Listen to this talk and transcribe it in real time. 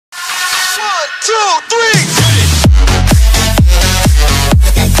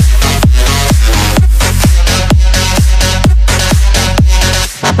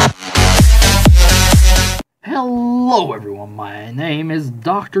Hello everyone, my name is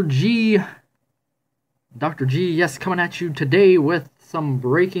Dr. G. Dr. G, yes, coming at you today with some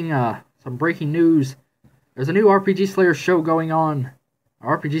breaking news. There's a new RPG Slayer show going on,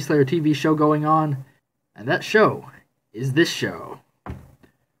 RPG Slayer TV show going on, and that show is this show.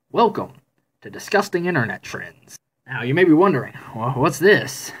 Welcome to Disgusting Internet Trends. Now, you may be wondering, well, what's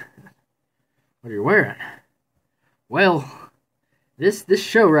this? What are you wearing? Well, this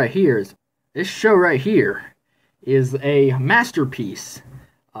show right here is a masterpiece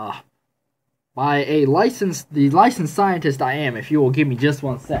by the licensed scientist I am, if you will give me just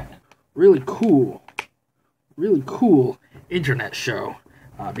 1 second. Really cool internet show,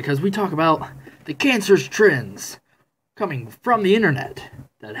 because we talk about the cancerous trends coming from the internet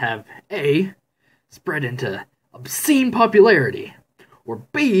that have A, spread into obscene popularity, or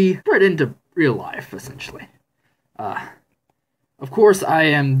B, spread into real life, essentially. Of course, I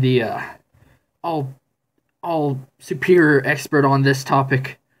am the all superior expert on this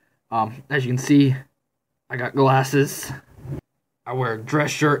topic. As you can see, I got glasses. I wear a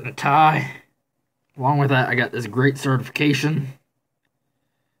dress shirt and a tie. Along with that, I got this great certification.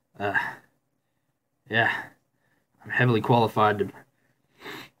 Yeah, I'm heavily qualified to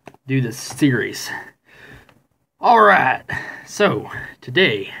do this series. Alright, so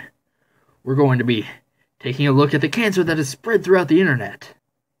today we're going to be taking a look at the cancer that is spread throughout the internet,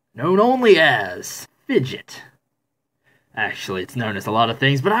 known only as fidget. Actually, it's known as a lot of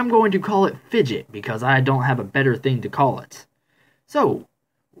things, but I'm going to call it fidget because I don't have a better thing to call it. So,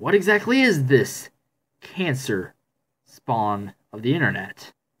 what exactly is this cancer spawn of the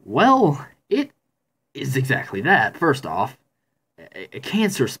internet? Well, it is exactly that. First off, a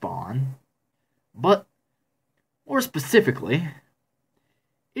cancer spawn, but more specifically,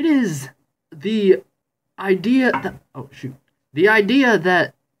 it is the idea that,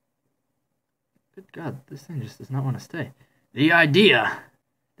 good God, this thing just does not want to stay. The idea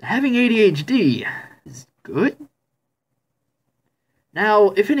that having ADHD is good?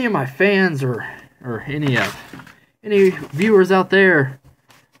 Now, if any of my fans or any viewers out there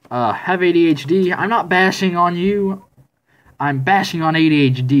have ADHD, I'm not bashing on you. I'm bashing on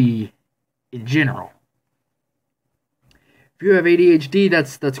ADHD in general. If you have ADHD,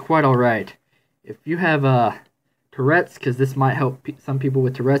 that's quite alright. If you have Tourette's, because this might help some people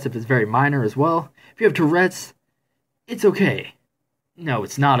with Tourette's if it's very minor as well. If you have Tourette's, it's okay. No,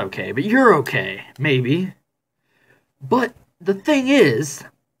 it's not okay, but you're okay, maybe. But the thing is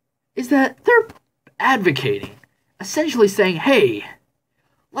that they're advocating, essentially saying, hey,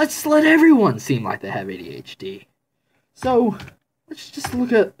 let's let everyone seem like they have ADHD. So, let's just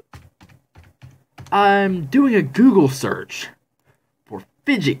look at, I'm doing a Google search for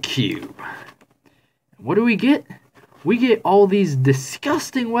Fidget Cube. What do we get? We get all these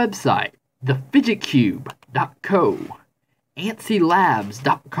disgusting websites. TheFidgetCube.co,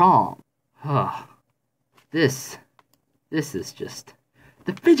 AntsyLabs.com. This is just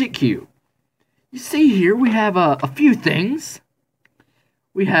the Fidget Cube. You see here we have a few things.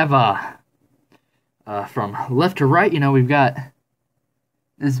 We have from left to right, we've got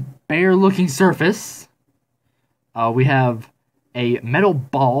this bare-looking surface. We have a metal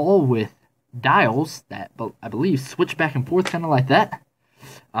ball with dials that I believe switch back and forth, kind of like that.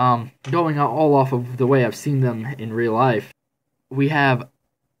 Going all off of the way I've seen them in real life. We have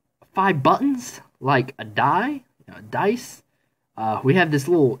 5 buttons, like a dice. We have this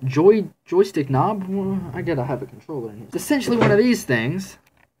little joystick knob. I gotta have a controller in here. It's essentially one of these things.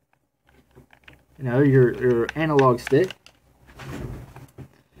 Your analog stick.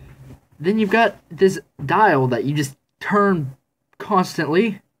 Then you've got this dial that you just turn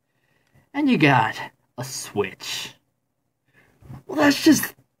constantly. And you got a switch. Well, that's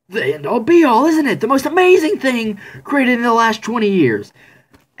just the end-all be-all, isn't it? The most amazing thing created in the last 20 years.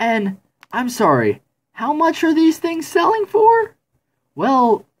 And, I'm sorry, how much are these things selling for?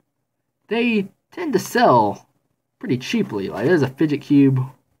 Well, they tend to sell pretty cheaply. Like, there's a Fidget Cube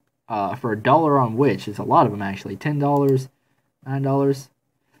for $1 on Witch. There's a lot of them, actually. $10, $9.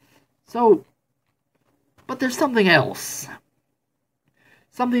 So, but there's something else.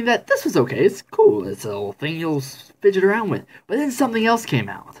 Something that, this was okay, it's cool, it's a little thing you'll fidget around with. But then something else came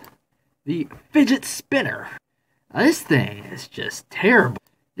out. The fidget spinner. Now, this thing is just terrible.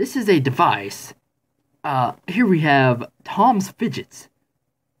 This is a device. Here we have Tom's Fidgets.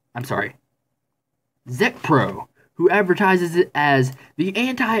 I'm sorry. Zekpro, who advertises it as the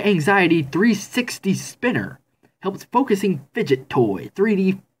anti-anxiety 360 spinner. Helps focusing fidget toy,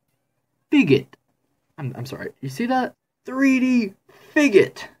 3D Fidget. I'm sorry, you see that? 3D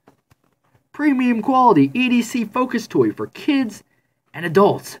Fidget. Premium quality EDC focus toy for kids and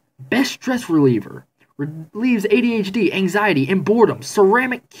adults. Best stress reliever. Relieves ADHD, anxiety, and boredom.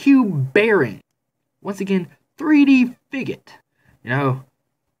 Ceramic cube bearing. Once again, 3D Fidget. You know,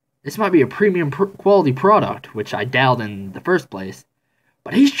 this might be a premium quality product, which I doubt in the first place,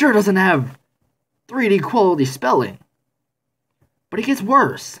 but he sure doesn't have 3D quality spelling. But it gets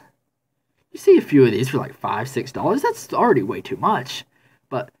worse. You see a few of these for like $5, $6. That's already way too much.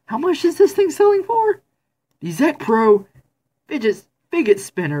 But how much is this thing selling for? The Zec Pro Fidget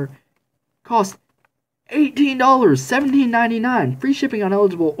Spinner costs $18, $17.99. Free shipping on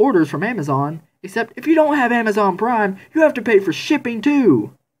eligible orders from Amazon. Except if you don't have Amazon Prime, you have to pay for shipping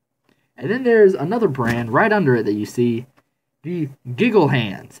too. And then there's another brand right under it that you see. The Giggle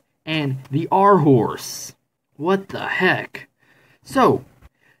Hands and the R-Horse. What the heck? So,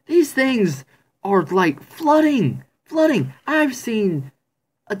 these things are like flooding. I've seen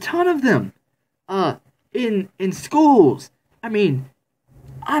a ton of them in schools. I mean,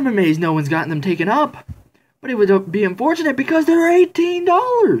 I'm amazed no one's gotten them taken up. But it would be unfortunate because they're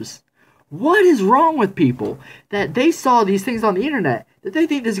 $18. What is wrong with people that they saw these things on the internet that they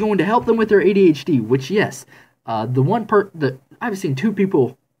think is going to help them with their ADHD? Which, yes, I've seen 3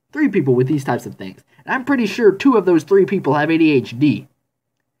 people with these types of things. And I'm pretty sure 2 of those 3 people have ADHD.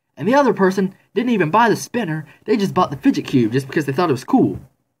 And the other person didn't even buy the spinner. They just bought the fidget cube just because they thought it was cool.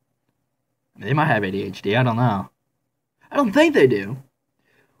 I mean, they might have ADHD. I don't know. I don't think they do.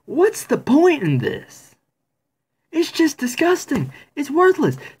 What's the point in this? It's just disgusting. It's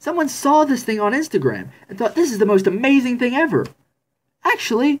worthless. Someone saw this thing on Instagram and thought this is the most amazing thing ever.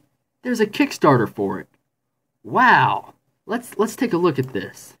 Actually, there's a Kickstarter for it. Wow. Let's take a look at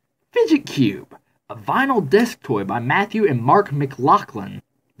this. Fidget Cube, a vinyl desk toy by Matthew and Mark McLaughlin.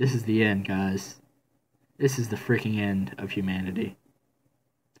 This is the end, guys. This is the freaking end of humanity.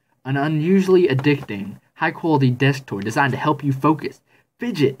 An unusually addicting, high-quality desk toy designed to help you focus,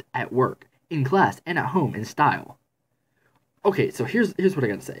 fidget at work, in class, and at home in style. Okay, so here's what I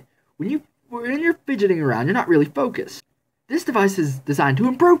gotta say. When you're fidgeting around, you're not really focused. This device is designed to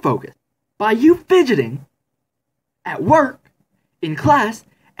improve focus by you fidgeting at work, in class,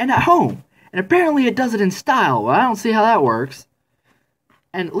 and at home. And apparently it does it in style. Well, I don't see how that works.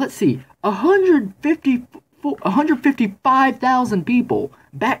 And let's see, 155,000 people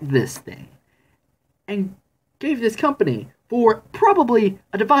backed this thing and gave this company for probably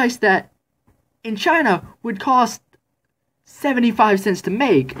a device that in China would cost 75 cents to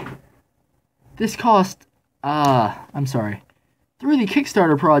make. This cost, through the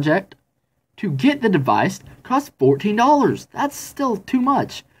Kickstarter project, to get the device, cost $14. That's still too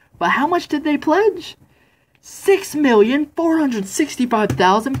much. But how much did they pledge?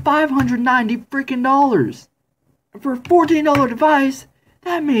 $6,465,590 freaking dollars. For a $14 device,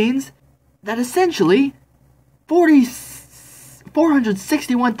 that means that essentially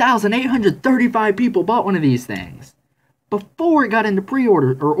 461,835 people bought one of these things before it got into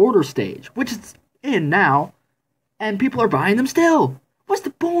pre-order or order stage, which it's in now, and people are buying them still. What's the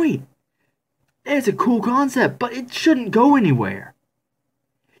point? It's a cool concept, but it shouldn't go anywhere.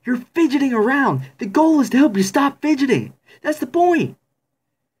 You're fidgeting around. The goal is to help you stop fidgeting. That's the point.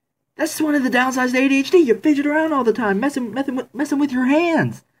 That's one of the downsides to ADHD. You fidget around all the time, messing with your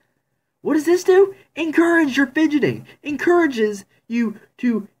hands. What does this do? Encourage your fidgeting. Encourages you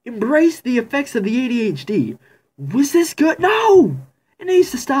to embrace the effects of the ADHD. Was this good? No! It needs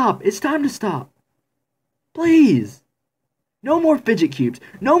to stop. It's time to stop. Please. No more fidget cubes.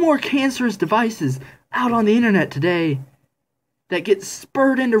 No more cancerous devices out on the internet today that get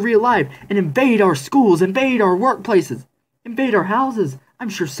spurred into real life and invade our schools, invade our workplaces, invade our houses. I'm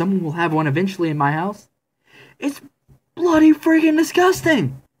sure someone will have one eventually in my house. It's bloody friggin'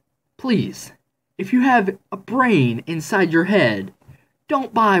 disgusting. Please, if you have a brain inside your head,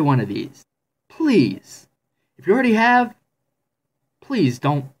 don't buy one of these. Please. If you already have, please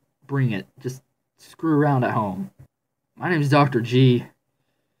don't bring it. Just screw around at home. My name is Dr. G.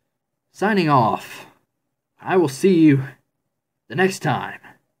 Signing off. I will see you the next time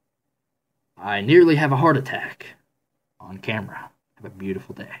I nearly have a heart attack on camera. Have a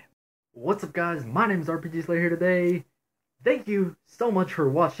beautiful day. What's up, guys? My name is RpgSlayer here today. Thank you so much for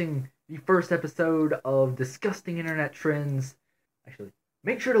watching the first episode of Disgusting Internet Trends. Actually,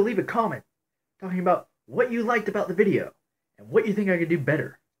 make sure to leave a comment talking about what you liked about the video and what you think I could do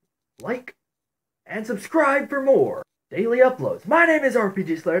better. Like and subscribe for more daily uploads. My name is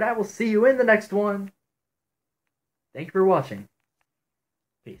RpgSlayer, and I will see you in the next one. Thank you for watching.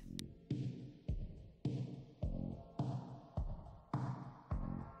 Peace.